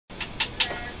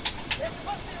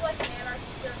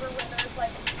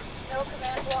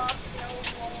blocks, no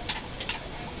wolves,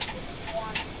 anything you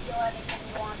want, steal anything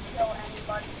you want, kill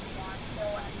anybody you want,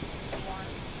 kill anything you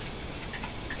want.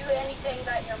 Do anything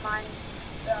that your mind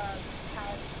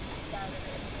has inside of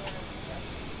it.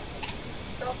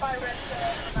 Go buy red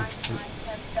soil for 99,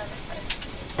 10, 7,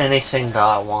 6. Anything that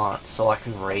I want, so I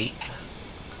can rate.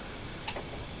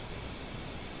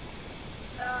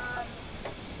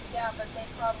 Yeah, but they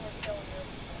probably kill you.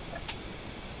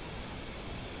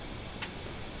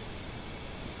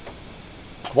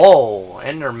 Whoa,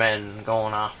 Enderman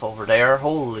going off over there.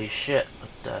 Holy shit, what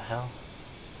the hell?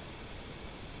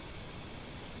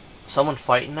 Someone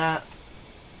fighting that?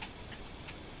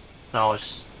 No,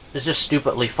 it's just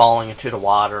stupidly falling into the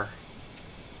water.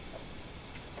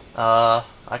 I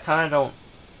kinda don't...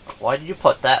 Why did you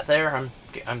put that there?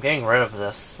 I'm getting rid of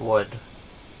this wood.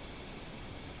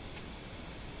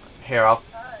 Here, I'll...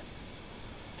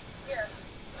 Here.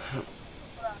 Hold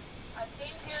on. I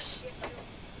came here to give you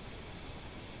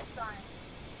science.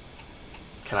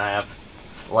 Can I have,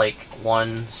 like,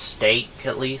 one steak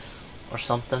at least? Or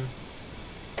something?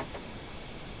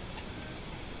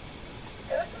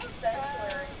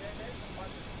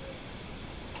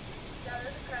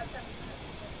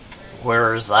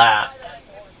 Where is that?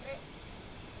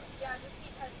 Yeah, just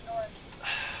keep heading north.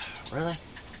 Really?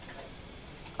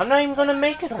 I'm not even gonna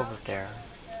make it over there.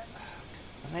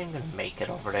 I'm not even gonna make it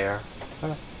over there.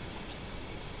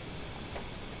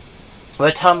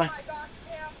 By the time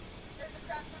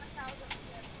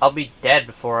I'll be dead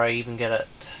before I even get it.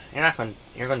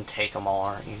 You're gonna take them all,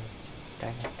 aren't you?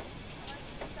 Dang it.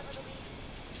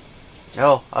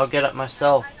 No, I'll get it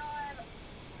myself.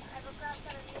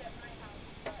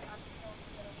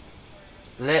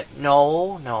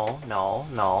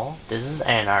 No. This is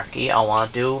anarchy. I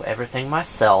want to do everything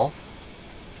myself.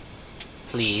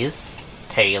 Please,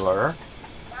 Taylor.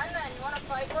 Fine then, you wanna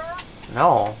fight, bro?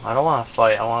 No, I don't want to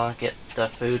fight. I want to get the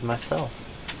food myself.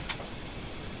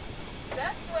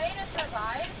 Best way to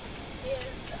survive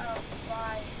is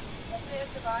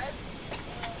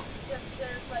since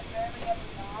there's like barely any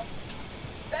mobs.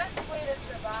 Best way to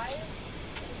survive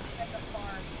is to make a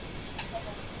farm. Like a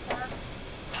farm.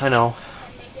 I know.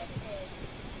 And make it big.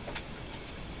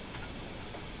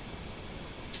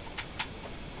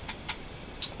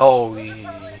 Oh, Those are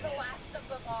probably the last of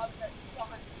the mobs that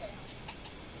spawn down.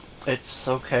 it's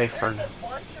okay for now. There's a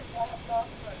bunch of mobs off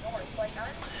to the north. Like,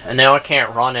 And now I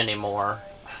can't run anymore.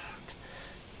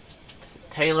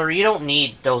 Taylor, you don't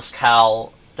need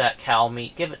that cow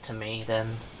meat. Give it to me,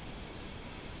 then.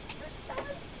 There's 17!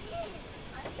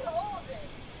 I need all of it.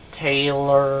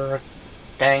 Taylor,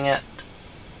 dang it.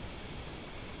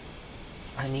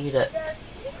 I need it. Yeah,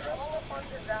 you need all up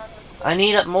underground with I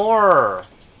need it more.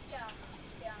 Yeah.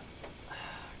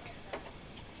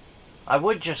 I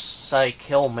would just say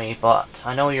kill me, but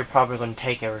I know you're probably going to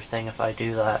take everything if I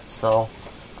do that, so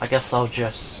I guess I'll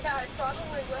just... Yeah, it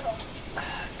probably will.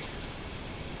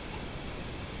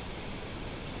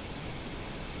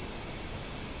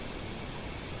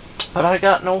 But I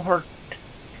got nowhere...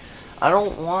 I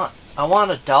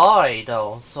want to die,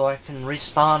 though, so I can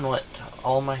respawn with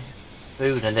all my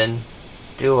food and then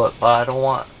do it, but I don't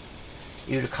want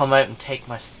you to come out and take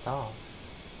my stuff.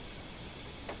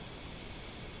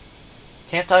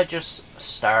 Can't I just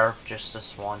starve just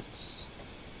this once?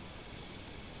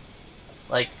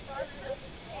 Like...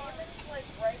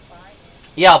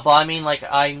 Yeah, but I mean, like,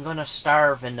 I'm gonna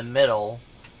starve in the middle.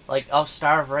 Like, I'll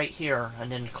starve right here,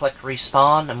 and then click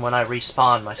respawn, and when I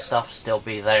respawn, my stuff still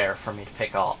be there for me to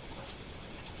pick up.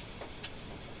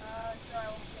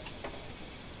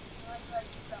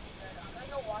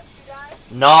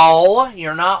 No,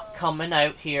 you're not coming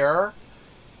out here.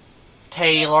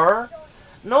 Taylor.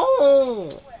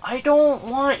 No, I don't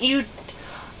want you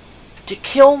to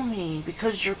kill me,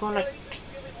 because you're gonna...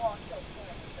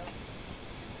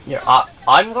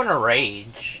 I'm gonna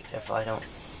rage if I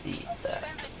don't see that.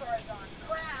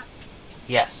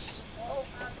 Yes.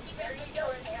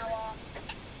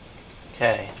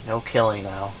 Okay, no killing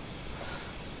now.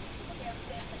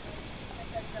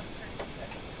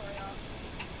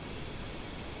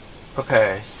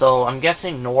 Okay, so I'm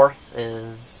guessing north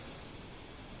is...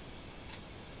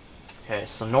 Okay,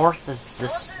 so north is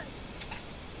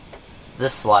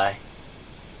this way.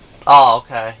 Oh,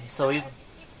 okay. So even...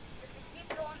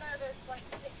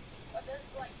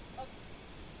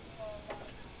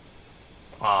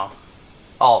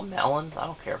 Oh, melons? I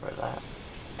don't care about that.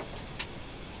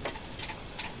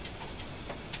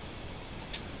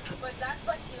 But that's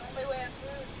like the only way of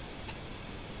food.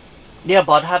 Yeah,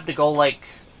 but I'd have to go like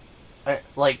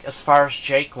as far as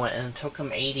Jake went, and it took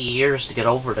him 80 years to get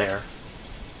over there.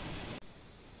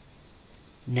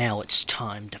 Now it's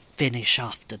time to finish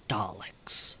off the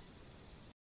Daleks.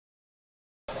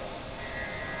 The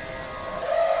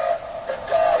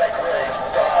Dalek race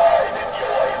died in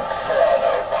your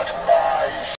inferno, but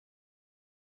my...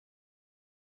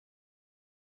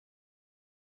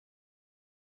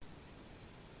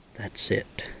 That's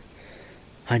it.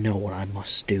 I know what I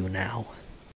must do now.